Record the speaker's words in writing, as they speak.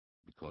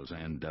because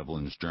Anne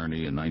Devlin's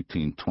journey in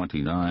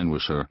 1929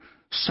 was her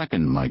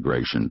second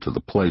migration to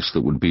the place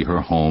that would be her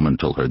home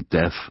until her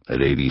death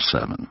at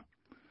 87.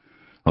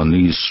 On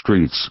these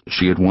streets,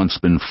 she had once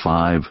been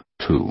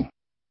 5'2".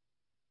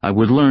 I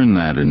would learn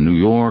that in New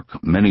York,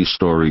 many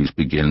stories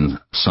begin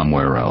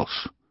somewhere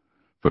else,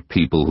 for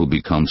people who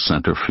become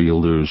center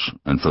fielders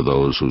and for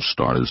those who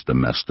start as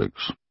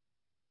domestics.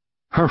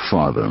 Her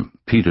father,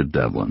 Peter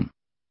Devlin,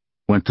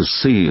 went to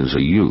sea as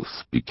a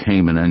youth,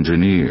 became an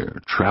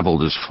engineer,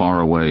 traveled as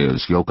far away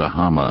as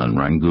Yokohama and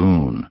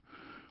Rangoon,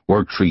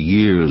 worked for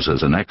years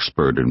as an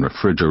expert in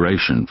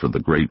refrigeration for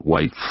the Great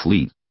White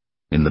Fleet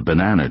in the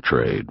banana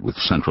trade with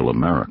Central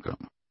America.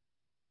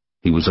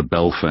 He was a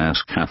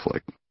Belfast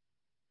Catholic,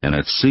 and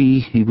at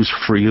sea he was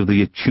free of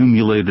the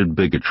accumulated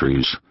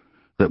bigotries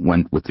that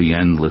went with the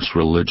endless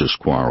religious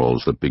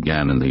quarrels that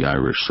began in the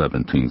Irish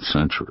 17th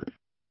century.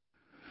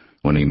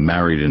 When he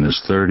married in his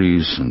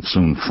 30s and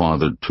soon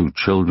fathered 2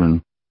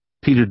 children,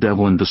 Peter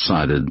Devlin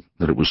decided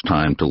that it was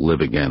time to live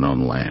again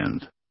on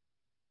land.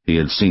 He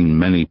had seen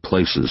many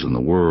places in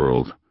the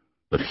world,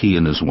 but he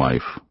and his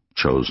wife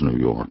chose New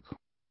York.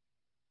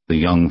 The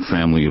young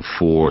family of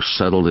 4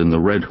 settled in the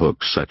Red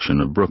Hook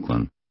section of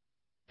Brooklyn,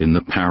 in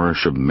the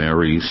parish of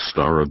Mary's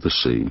Star of the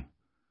Sea,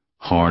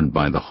 hard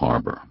by the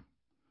harbor.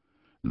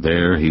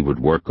 There he would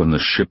work on the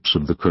ships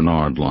of the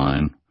Cunard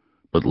Line,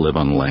 but live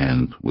on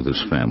land with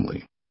his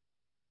family.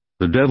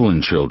 The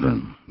Devlin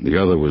children, the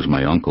other was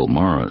my Uncle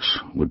Morris,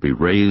 would be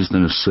raised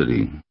in a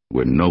city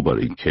where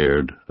nobody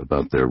cared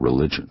about their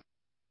religion.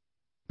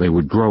 They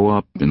would grow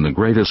up in the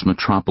greatest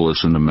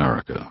metropolis in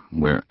America,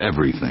 where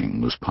everything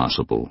was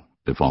possible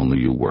if only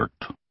you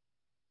worked.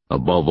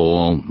 Above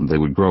all, they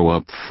would grow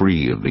up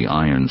free of the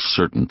iron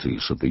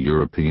certainties of the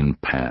European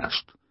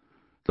past,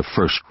 the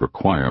first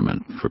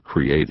requirement for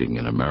creating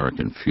an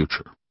American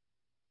future.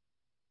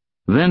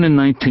 Then in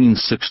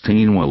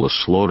 1916, while the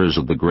slaughters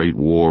of the Great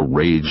War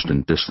raged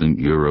in distant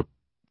Europe,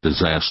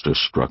 disaster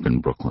struck in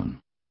Brooklyn.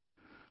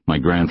 My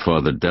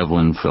grandfather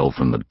Devlin fell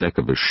from the deck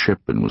of a ship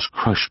and was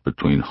crushed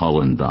between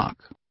hull and dock.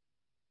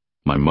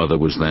 My mother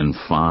was then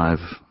 5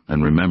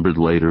 and remembered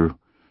later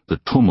the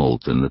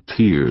tumult and the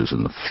tears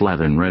and the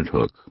flat in Red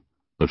Hook,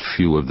 but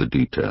few of the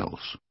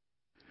details.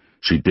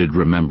 She did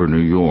remember New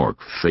York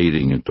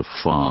fading into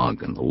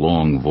fog and the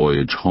long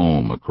voyage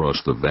home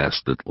across the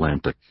vast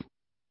Atlantic.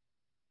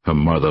 Her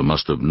mother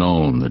must have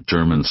known that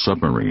German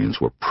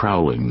submarines were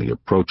prowling the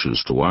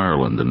approaches to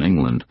Ireland and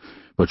England,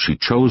 but she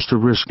chose to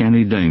risk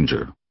any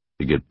danger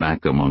to get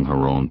back among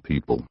her own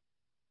people.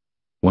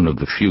 One of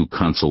the few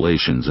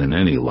consolations in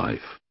any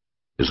life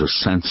is a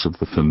sense of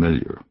the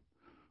familiar,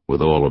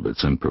 with all of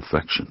its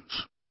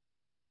imperfections.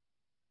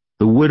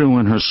 The widow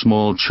and her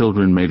small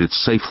children made it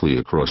safely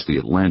across the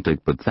Atlantic,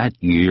 but that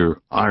year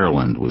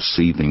Ireland was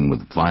seething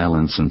with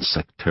violence and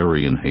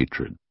sectarian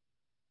hatred.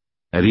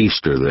 At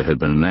Easter there had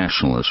been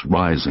nationalists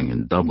rising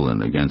in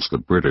Dublin against the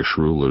British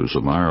rulers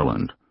of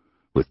Ireland,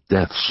 with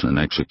deaths and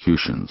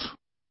executions.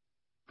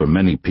 For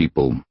many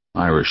people,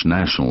 Irish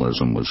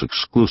nationalism was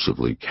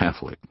exclusively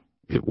Catholic.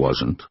 It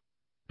wasn't.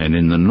 And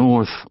in the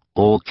North,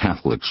 all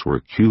Catholics were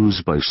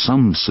accused by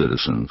some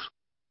citizens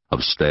of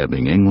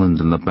stabbing England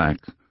in the back,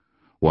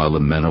 while the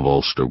men of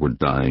Ulster were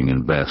dying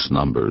in vast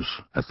numbers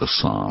at the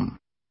Somme.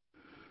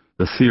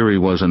 The theory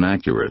wasn't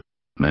accurate.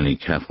 Many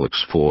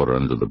Catholics fought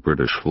under the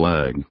British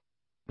flag,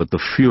 but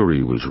the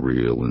fury was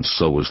real, and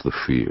so was the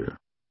fear.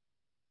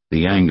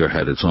 The anger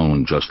had its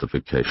own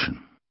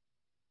justification.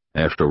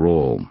 After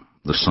all,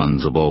 the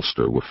sons of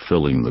Ulster were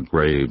filling the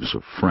graves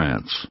of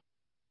France.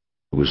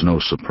 It was no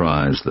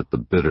surprise that the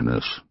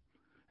bitterness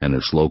and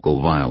its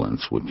local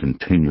violence would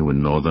continue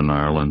in Northern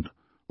Ireland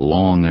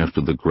long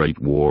after the Great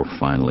War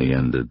finally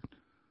ended,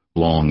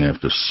 long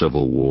after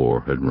civil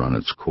war had run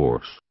its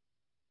course.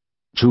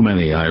 Too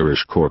many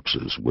Irish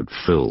corpses would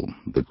fill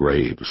the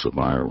graves of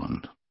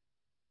Ireland.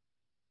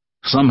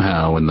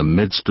 Somehow, in the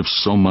midst of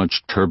so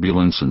much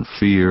turbulence and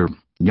fear,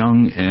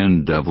 young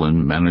Anne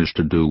Devlin managed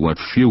to do what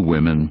few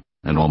women,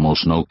 and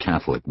almost no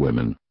Catholic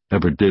women,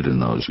 ever did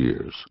in those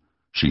years.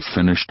 She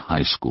finished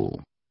high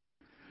school.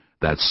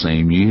 That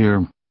same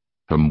year,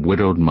 her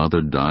widowed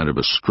mother died of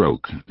a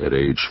stroke at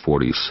age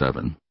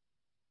 47,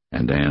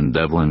 and Anne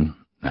Devlin,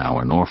 now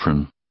an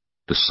orphan,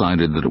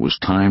 decided that it was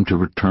time to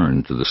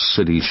return to the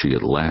city she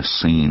had last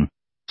seen,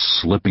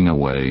 slipping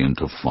away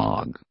into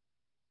fog.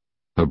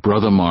 Her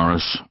brother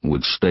Morris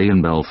would stay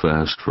in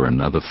Belfast for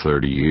another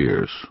 30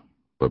 years,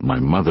 but my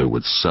mother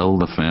would sell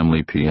the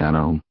family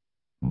piano,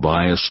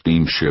 buy a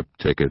steamship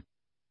ticket,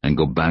 and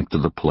go back to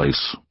the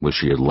place where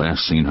she had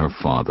last seen her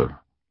father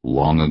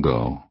long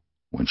ago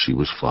when she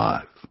was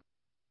 5.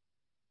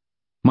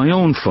 My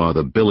own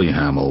father, Billy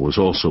Hamill, was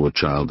also a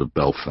child of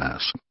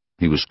Belfast.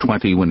 He was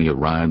 20 when he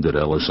arrived at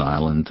Ellis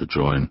Island to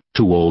join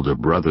 2 older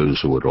brothers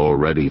who had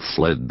already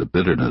fled the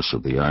bitterness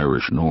of the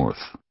Irish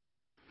North.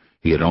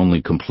 He had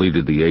only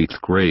completed the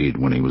 8th grade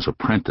when he was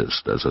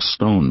apprenticed as a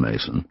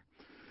stonemason,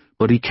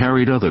 but he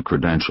carried other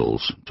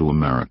credentials to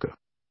America.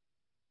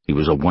 He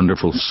was a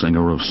wonderful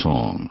singer of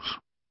songs,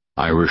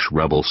 Irish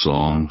rebel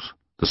songs,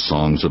 the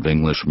songs of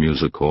English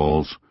music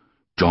halls,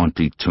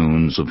 jaunty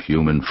tunes of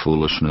human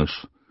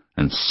foolishness,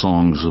 and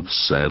songs of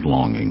sad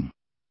longing.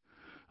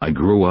 I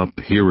grew up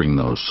hearing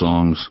those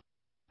songs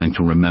and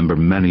can remember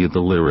many of the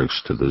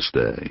lyrics to this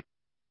day.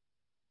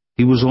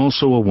 He was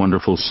also a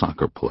wonderful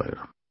soccer player.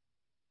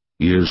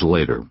 Years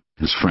later,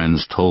 his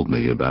friends told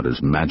me about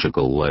his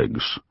magical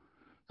legs,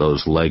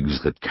 those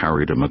legs that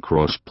carried him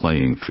across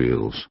playing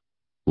fields,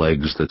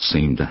 legs that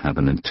seemed to have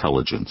an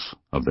intelligence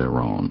of their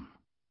own.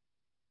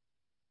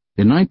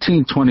 In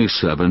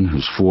 1927,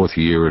 his fourth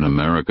year in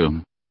America,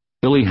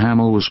 Billy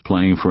Hamill was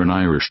playing for an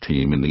Irish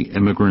team in the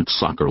immigrant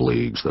soccer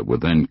leagues that were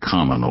then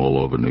common all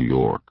over New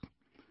York.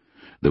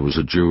 There was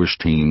a Jewish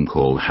team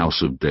called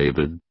House of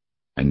David,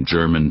 and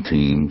German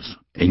teams,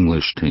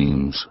 English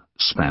teams,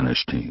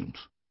 Spanish teams.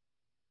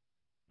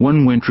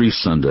 One wintry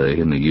Sunday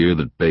in the year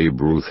that Babe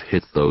Ruth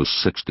hit those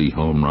 60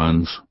 home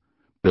runs,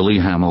 Billy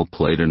Hamill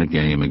played in a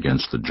game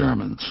against the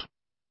Germans.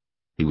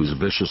 He was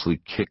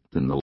viciously kicked in the